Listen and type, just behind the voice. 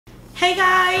Hey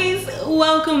guys,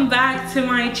 welcome back to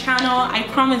my channel. I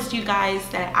promised you guys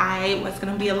that I was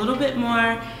gonna be a little bit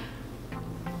more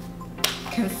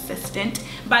consistent.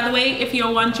 By the way, if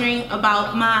you're wondering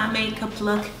about my makeup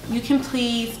look, you can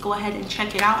please go ahead and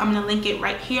check it out. I'm gonna link it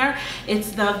right here.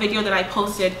 It's the video that I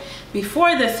posted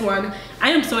before this one. I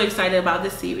am so excited about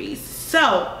this series.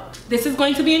 So this is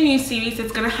going to be a new series.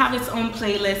 It's gonna have its own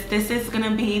playlist. This is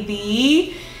gonna be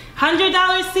the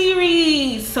 $100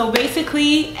 series. So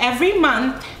basically every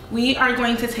month we are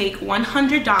going to take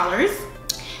 $100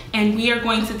 and we are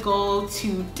going to go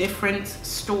to different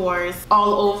stores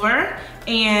all over,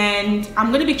 and I'm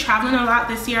going to be traveling a lot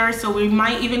this year, so we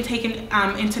might even take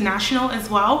an international as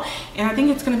well, and I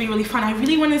think it's going to be really fun. I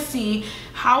really want to see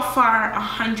how far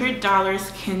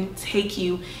 $100 can take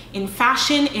you in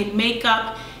fashion, in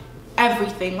makeup,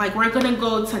 everything. Like, we're gonna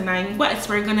go to Nine West,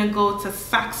 we're gonna go to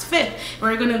Saks Fifth,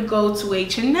 we're gonna go to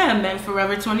H&M and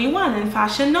Forever 21 and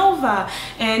Fashion Nova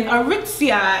and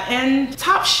Aritzia and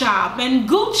Topshop and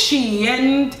Gucci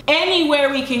and anywhere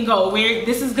we can go.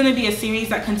 This is gonna be a series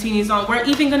that continues on. We're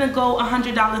even gonna go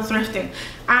 $100 thrifting.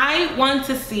 I want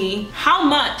to see how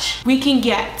much we can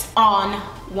get on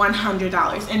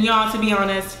 $100. And y'all, to be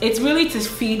honest, it's really to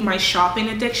feed my shopping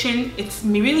addiction. It's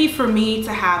really for me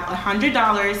to have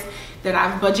 $100 that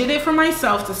I've budgeted for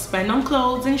myself to spend on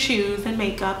clothes and shoes and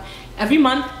makeup. Every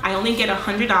month I only get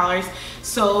 $100,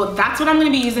 so that's what I'm going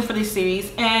to be using for this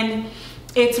series, and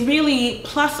it's really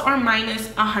plus or minus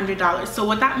 $100. So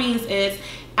what that means is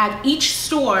at each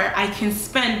store I can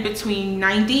spend between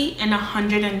 $90 and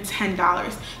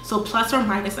 $110, so plus or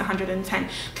minus $110,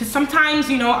 because sometimes,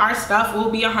 you know, our stuff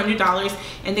will be $100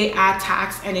 and they add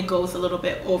tax and it goes a little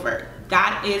bit over.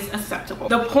 That is acceptable.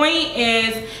 The point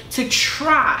is to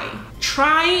try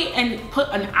and put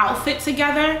an outfit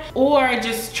together, or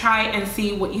just try and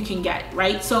see what you can get,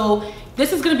 right? So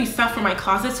this is gonna be stuff for my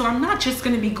closet, so I'm not just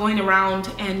gonna be going around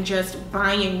and just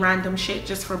buying random shit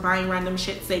just for buying random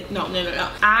shit's sake. No.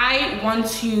 I want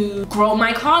to grow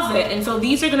my closet, and so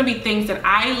these are gonna be things that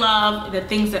I love, the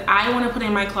things that I wanna put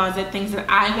in my closet, things that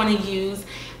I wanna use,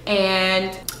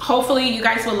 and hopefully you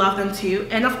guys will love them too.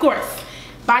 And of course,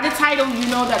 by the title, you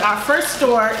know that our first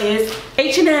store is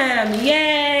H&M.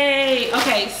 Yay!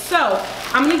 Okay, so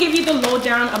I'm gonna give you the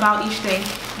lowdown about each thing.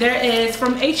 There is,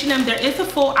 from H&M, there is a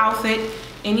full outfit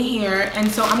in here, and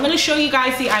so I'm gonna show you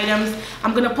guys the items.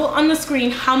 I'm gonna put on the screen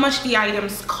how much the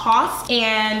items cost,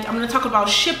 and I'm gonna talk about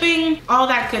shipping, all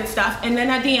that good stuff, and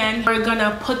then at the end we're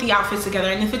gonna put the outfits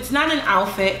together. And if it's not an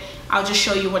outfit, I'll just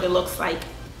show you what it looks like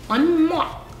on more.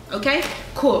 Okay,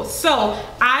 cool. So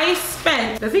I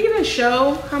spent, does it even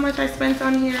show how much I spent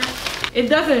on here? It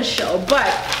doesn't show, but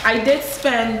I did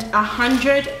spend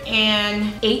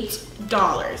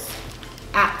 $108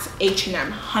 at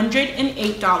H&M,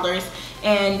 $108,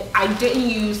 and I didn't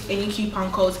use any coupon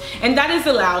codes, and that is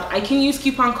allowed. I can use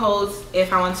coupon codes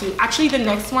if I want to. Actually, the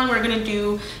next one we're gonna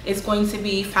do is going to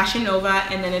be Fashion Nova,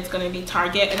 and then it's gonna be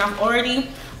Target, and I've already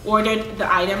ordered the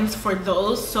items for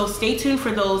those, so stay tuned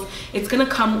for those. It's gonna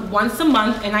come once a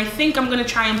month, and I think I'm gonna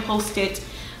try and post it.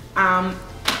 I'll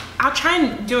try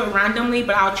and do it randomly,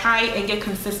 but I'll try and get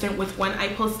consistent with when I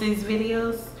post these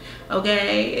videos.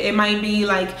 Okay, it might be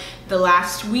like the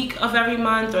last week of every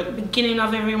month or the beginning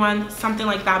of every month, something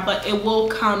like that, but it will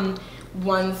come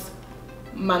once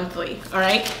monthly. All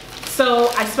right, so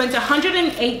I spent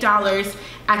 $108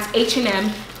 at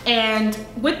H&M, and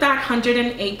with that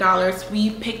 $108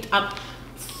 we picked up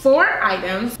 4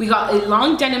 items. We got a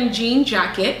long denim jean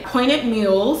jacket, pointed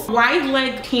mules, wide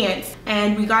leg pants,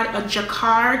 and we got a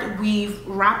jacquard weave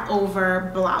wrap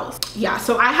over blouse. Yeah,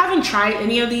 so I haven't tried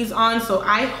any of these on, so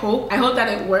I hope that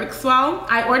it works well.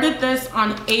 I ordered this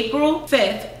on April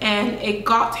 5th and it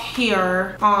got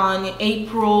here on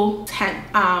April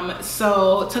 10th.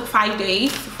 So it took 5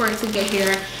 days for it to get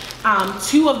here.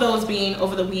 2 of those being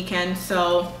over the weekend,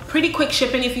 so pretty quick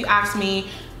shipping if you ask me.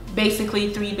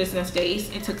 Basically 3 business days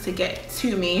it took to get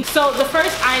to me. So the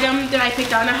first item that I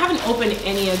picked out, and I haven't opened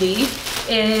any of these,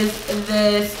 is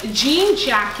this jean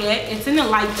jacket. It's in a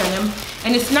light denim,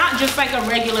 and it's not just like a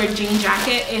regular jean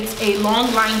jacket, it's a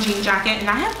long line jean jacket, and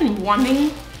I have been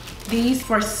wanting these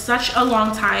for such a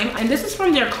long time. And this is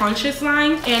from their Conscious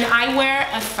line, and I wear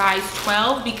a size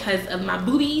 12 because of my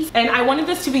boobies, and I wanted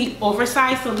this to be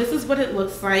oversized, so this is what it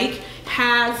looks like.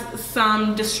 Has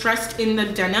some distressed in the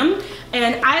denim,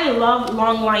 and I love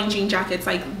long line jean jackets.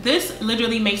 Like, this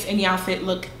literally makes any outfit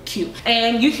look cute,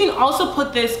 and you can also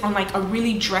put this on like a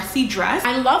really dressy dress.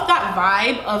 I love that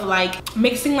vibe of like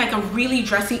mixing like a really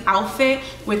dressy outfit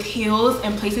with heels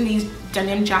and placing these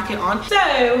denim jacket on.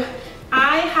 So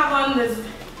I have on this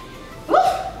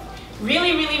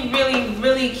Really, really, really,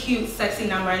 really cute, sexy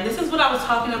number. And this is what I was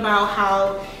talking about,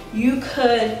 how you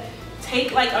could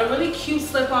take like a really cute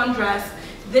slip-on dress.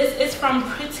 This is from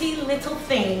Pretty Little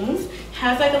Things.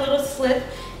 Has like a little slip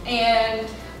and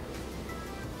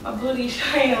my booty's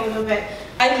showing a little bit.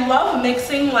 I love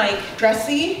mixing like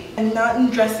dressy and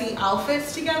not dressy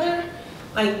outfits together.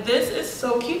 Like this is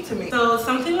so cute to me. So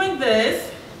something like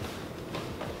this.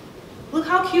 Look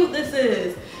how cute this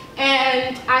is.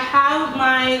 And I have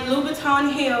my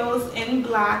Louboutin heels in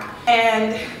black.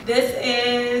 And this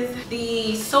is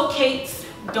the Socates.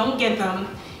 Don't get them.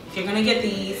 If you're gonna get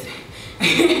these,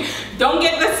 don't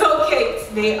get the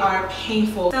Socates. They are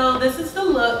painful. So this is the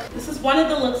look. This is one of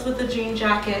the looks with the jean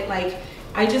jacket. Like,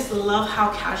 I just love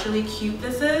how casually cute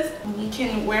this is. You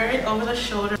can wear it over the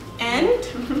shoulder. And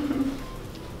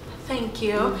thank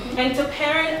you. And to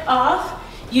pair it off,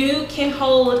 you can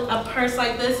hold a purse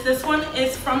like this. This one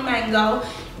is from Mango.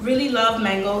 Really love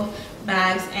Mango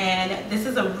bags, and this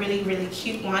is a really, really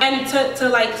cute one. And to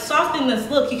like soften this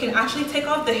look, you can actually take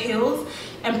off the heels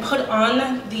and put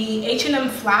on the H&M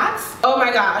flats. Oh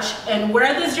my gosh. And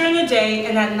wear this during the day,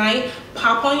 and at night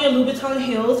pop on your Louboutin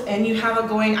heels and you have a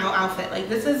going out outfit. Like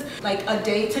this is like a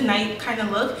day to night kind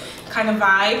of look, kind of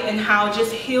vibe, and how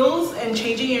just heels and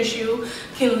changing your shoe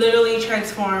can literally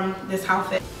transform this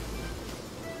outfit.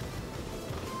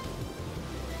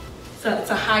 So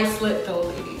it's a high slit though,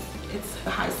 ladies. It's a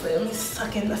high slit. Let me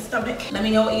suck in the stomach. Let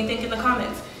me know what you think in the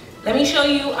comments. Let me show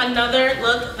you another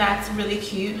look that's really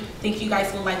cute. I think you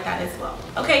guys will like that as well.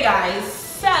 Okay guys,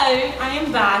 so I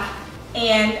am back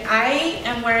and I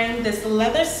am wearing this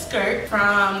leather skirt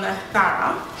from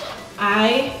Zara.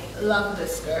 I love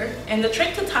this skirt. And the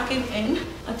trick to tuck it in,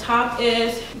 the top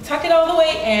is you tuck it all the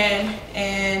way in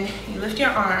and you lift your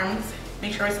arms.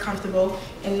 Make sure it's comfortable,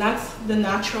 and that's the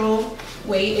natural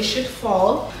way it should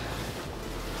fall.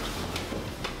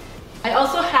 I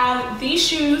also have these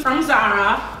shoes from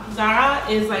Zara. Zara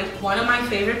is like one of my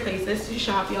favorite places to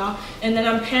shop, y'all. And then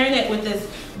I'm pairing it with this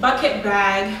bucket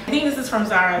bag. I think this is from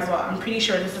Zara as well. I'm pretty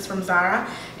sure this is from Zara.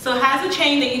 So it has a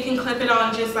chain that you can clip it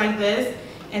on just like this,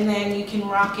 and then you can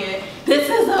rock it. This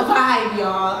is a vibe,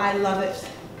 y'all. I love it.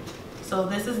 So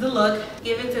this is the look.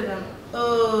 Give it to them.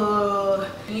 Oh,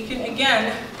 and you can,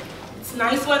 again, it's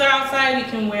nice weather outside. You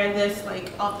can wear this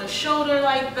like off the shoulder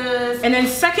like this. And then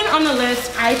second on the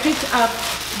list, I picked up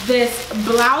this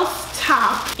blouse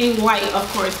top in white, of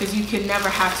course, because you can never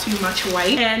have too much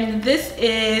white. And this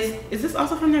is this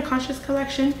also from their Conscious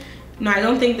collection? No, I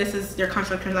don't think this is their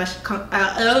Conscious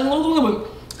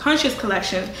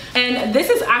collection. And this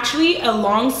is actually a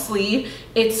long sleeve.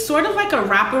 It's sort of like a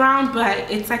wraparound, but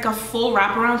it's like a full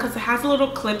wraparound because it has a little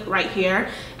clip right here.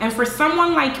 And for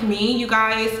someone like me, you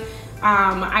guys,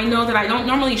 I know that I don't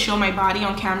normally show my body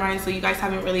on camera, and so you guys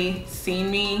haven't really seen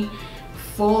me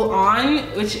full on,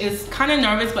 which is kind of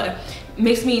nervous, but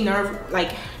makes me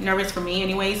nervous for me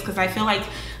anyways, because I feel like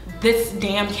this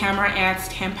damn camera adds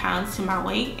 10 pounds to my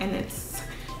weight, and it's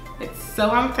so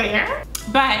unfair.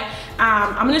 But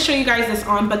I'm gonna show you guys this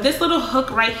on, but this little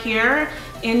hook right here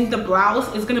in the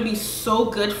blouse is gonna be so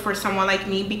good for someone like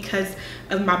me because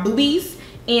of my boobies.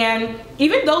 And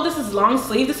even though this is long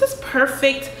sleeve, this is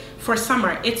perfect for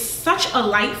summer. It's such a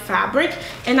light fabric,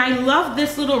 and I love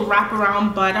this little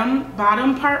wraparound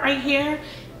bottom part right here.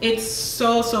 It's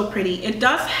so pretty. It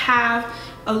does have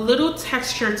a little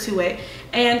texture to it,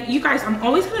 and you guys, I'm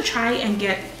always gonna try and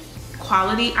get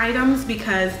quality items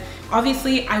because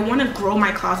obviously I want to grow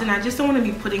my closet and I just don't want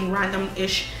to be putting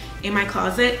random-ish in my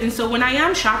closet. And so when I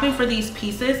am shopping for these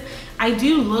pieces, I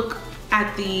do look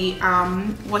at the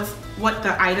what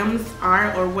the items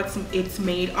are or what it's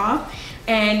made of.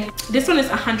 And this one is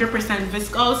 100%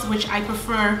 viscose, which I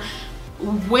prefer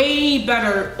way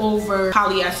better over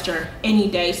polyester any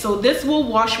day. So this will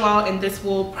wash well, and this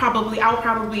will I'll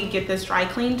probably get this dry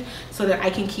cleaned so that I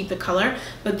can keep the color.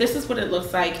 But this is what it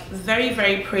looks like.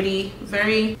 Very pretty,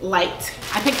 very light.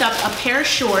 I picked up a pair of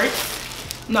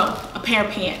shorts, no, a pair of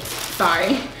pants,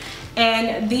 sorry.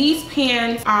 And these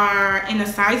pants are in a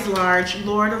size large.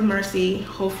 Lord of mercy,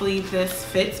 hopefully this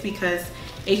fits because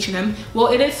H&M, well,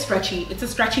 it is stretchy. It's a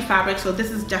stretchy fabric, so this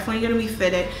is definitely going to be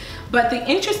fitted. But the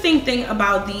interesting thing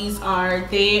about these are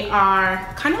they are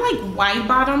kind of like wide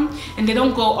bottom, and they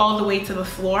don't go all the way to the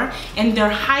floor, and they're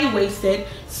high-waisted,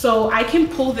 so I can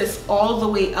pull this all the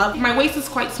way up. My waist is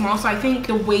quite small, so I think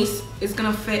the waist is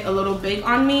gonna fit a little big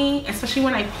on me, especially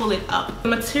when I pull it up. The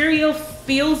material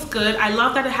feels good. I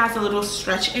love that it has a little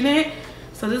stretch in it.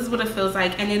 So this is what it feels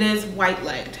like, and it is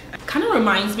white-legged. Kind of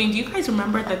reminds me, do you guys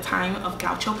remember the time of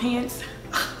gaucho pants?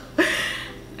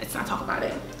 Let's not talk about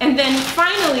it. And then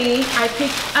finally, I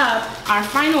picked up, our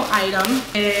final item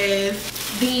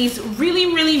is these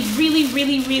really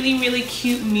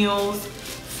cute mules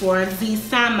for the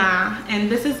summer. And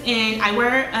this is I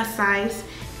wear a size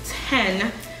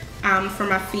 10 for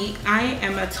my feet. I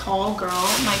am a tall girl.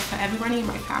 Everybody in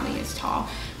my family is tall.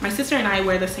 My sister and I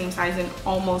wear the same size in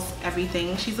almost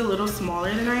everything. She's a little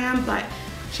smaller than I am, but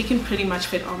she can pretty much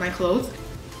fit all my clothes.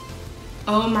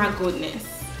 Oh my goodness.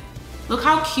 Look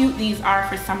how cute these are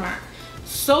for summer.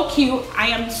 So cute. I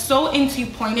am so into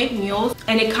pointed mules,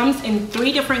 and it comes in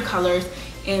 3 different colors,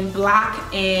 in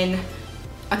black, in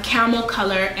a camel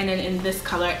color, and then in this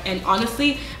color. And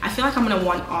honestly, I feel like I'm gonna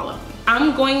want all of them.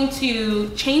 I'm going to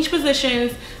change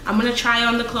positions. I'm gonna try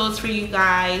on the clothes for you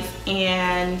guys,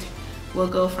 and we'll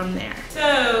go from there.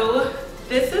 So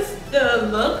this is the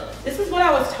look. This is what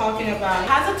I was talking about. It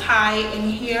has a tie in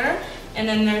here, and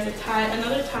then there's a tie,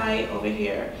 another tie over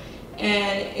here,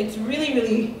 and it's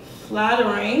really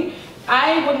flattering.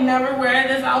 I would never wear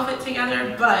this outfit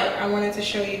together, but I wanted to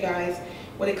show you guys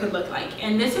what it could look like.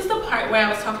 And this is the part where I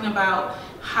was talking about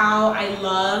how I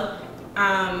love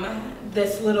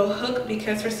this little hook,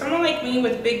 because for someone like me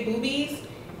with big boobies,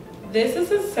 this is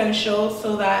essential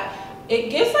so that it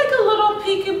gives like a little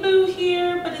peekaboo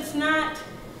here, but it's not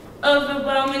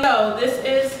overwhelming. So this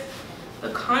is the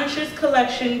Conscious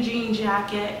Collection jean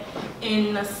jacket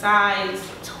in the size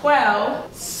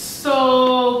 12.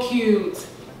 So cute.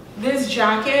 This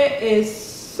jacket is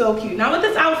so cute. Not with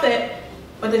this outfit,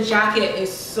 but the jacket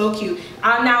is so cute.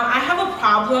 Now I have a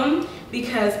problem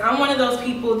because I'm one of those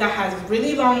people that has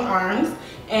really long arms,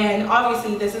 and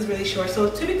obviously this is really short. So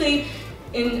typically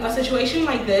in a situation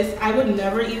like this, I would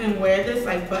never even wear this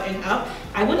like button up.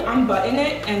 I would unbutton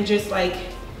it and just like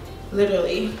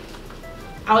literally,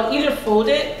 I would either fold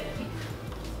it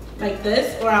like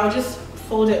this, or I would just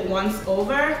fold it once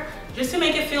over, just to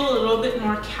make it feel a little bit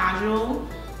more casual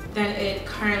than it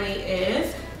currently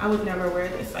is. I would never wear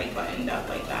this like buttoned up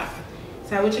like that.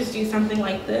 So I would just do something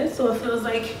like this so it feels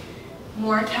like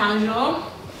more casual.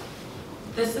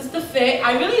 This is the fit.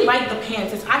 I really like the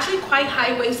pants. It's actually quite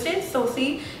high-waisted, so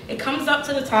see, it comes up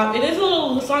to the top. It is a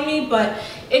little loose on me, but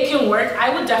it can work. I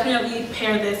would definitely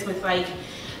pair this with like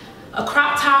a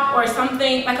crop top or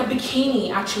something, like a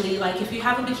bikini actually. Like if you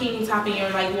have a bikini top and you're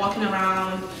like walking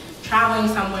around, traveling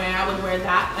somewhere, I would wear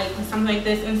that, like something like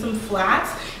this, and some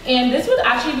flats. And this would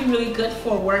actually be really good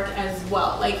for work as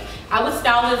well. Like I would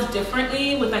style this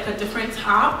differently with like a different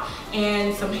top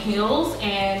and some heels,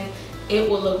 and it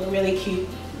will look really cute.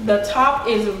 The top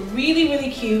is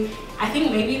really cute. I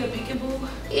think maybe the peekaboo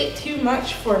is too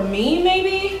much for me,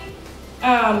 maybe.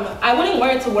 I wouldn't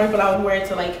wear it to work, but I would wear it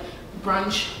to like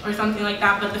brunch or something like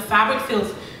that. But the fabric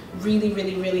feels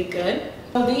really good.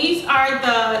 So these are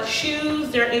the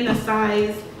shoes. They're in the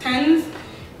size 10s,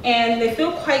 and they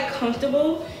feel quite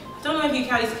comfortable. I don't know if you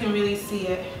guys can really see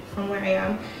it from where I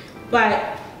am,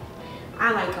 but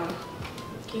I like them.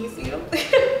 Can you see them?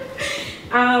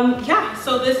 Yeah,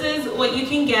 so this is what you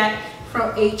can get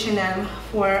from H&M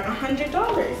for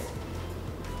 $100.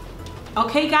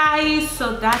 Okay guys,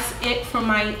 so that's it for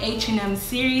my H&M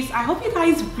series. I hope you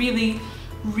guys really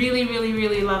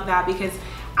love that, because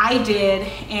I did,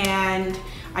 and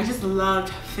I just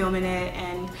loved filming it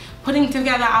and putting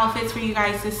together outfits for you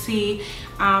guys to see.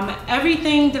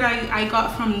 Everything that I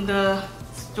got from the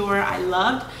store I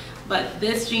loved, but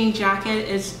this jean jacket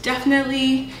is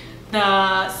definitely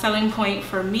the selling point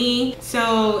for me.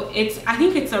 So I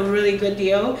think it's a really good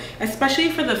deal,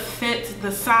 especially for the fit,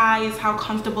 the size, how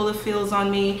comfortable it feels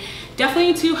on me.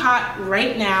 Definitely too hot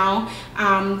right now,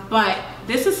 but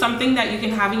this is something that you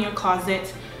can have in your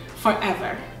closet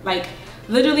forever, like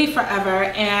literally forever.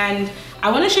 And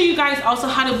I want to show you guys also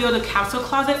how to build a capsule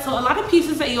closet. So a lot of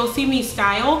pieces that you'll see me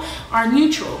style are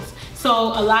neutrals. So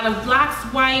a lot of blacks,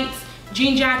 whites,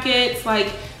 jean jackets, like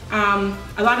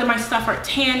a lot of my stuff are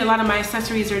tan, a lot of my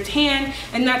accessories are tan,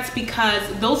 and that's because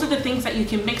those are the things that you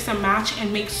can mix and match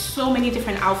and make so many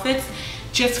different outfits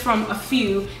just from a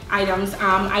few items.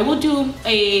 I will do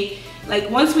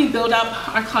once we build up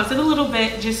our closet a little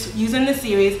bit, just using the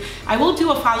series, I will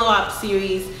do a follow-up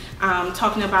series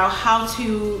talking about how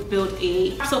to build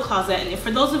a capsule closet. And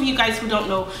for those of you guys who don't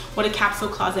know what a capsule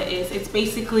closet is, it's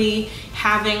basically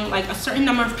having like a certain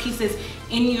number of pieces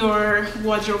in your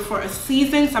wardrobe for a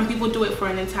season. Some people do it for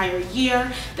an entire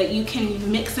year, that you can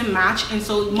mix and match. And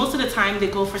so most of the time they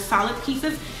go for solid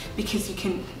pieces because you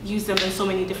can use them in so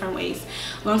many different ways.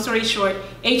 Long story short,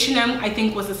 H&M I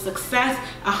think was a success.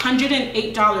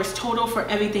 $108 total for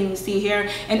everything you see here.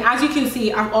 And as you can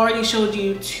see, I've already showed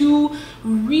you two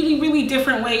really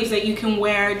different ways that you can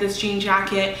wear this jean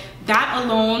jacket. That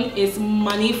alone is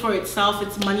money for itself.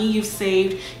 It's money you've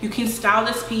saved. You can style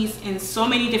this piece in so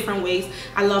many different ways.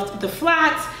 I loved the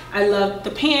flats I love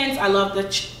the pants, I love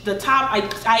the top.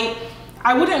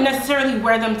 I wouldn't necessarily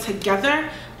wear them together,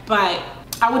 but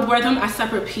I would wear them as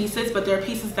separate pieces, but they're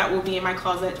pieces that will be in my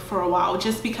closet for a while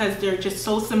just because they're just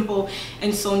so simple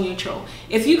and so neutral.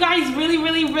 If you guys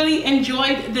really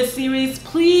enjoyed this series,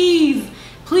 please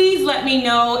let me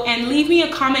know and leave me a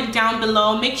comment down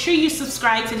below. Make sure you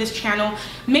subscribe to this channel.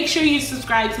 Make sure you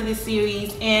subscribe to this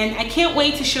series, and I can't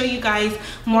wait to show you guys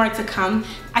more to come.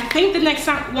 I think the next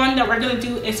one that we're gonna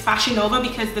do is Fashion Nova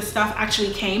because the stuff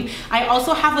actually came. I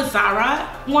also have a Zara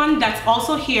one that's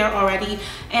also here already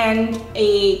and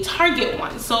a Target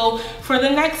one. So for the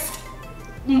next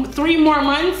 3 more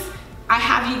months, I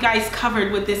have you guys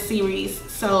covered with this series.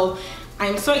 So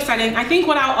I'm so excited. I think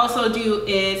what I'll also do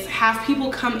is have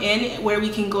people come in where we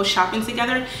can go shopping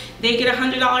together. They get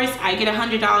 $100, I get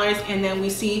 $100, and then we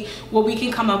see what we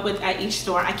can come up with at each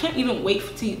store. I can't even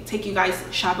wait to take you guys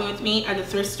shopping with me at the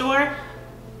thrift store.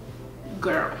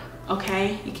 Girl,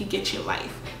 okay? You can get your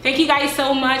life. Thank you guys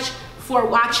so much for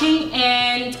watching,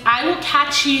 and I will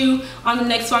catch you on the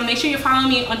next one. Make sure you follow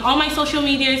me on all my social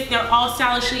medias. They're all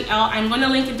Stylishly Elle. I'm gonna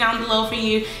link it down below for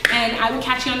you, and I will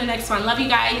catch you on the next one. Love you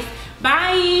guys.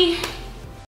 Bye.